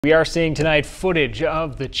We are seeing tonight footage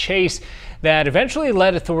of the chase that eventually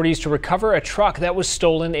led authorities to recover a truck that was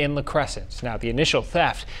stolen in the Crescent. Now, the initial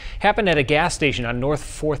theft happened at a gas station on North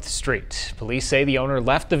 4th Street. Police say the owner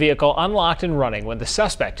left the vehicle unlocked and running when the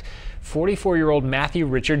suspect, 44-year-old Matthew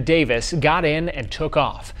Richard Davis, got in and took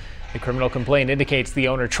off. The criminal complaint indicates the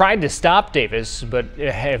owner tried to stop Davis, but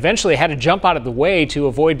eventually had to jump out of the way to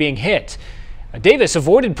avoid being hit. Davis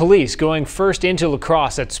avoided police, going first into La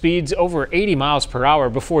Crosse at speeds over 80 miles per hour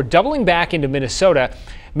before doubling back into Minnesota,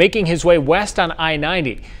 making his way west on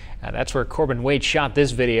I-90. That's where Corbin Waite shot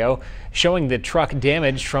this video, showing the truck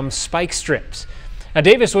damaged from spike strips.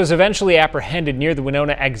 Davis was eventually apprehended near the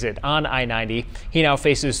Winona exit on I-90. He now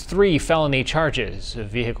faces 3 felony charges: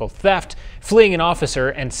 vehicle theft, fleeing an officer,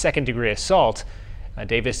 and second-degree assault.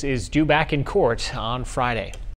 Davis is due back in court on Friday.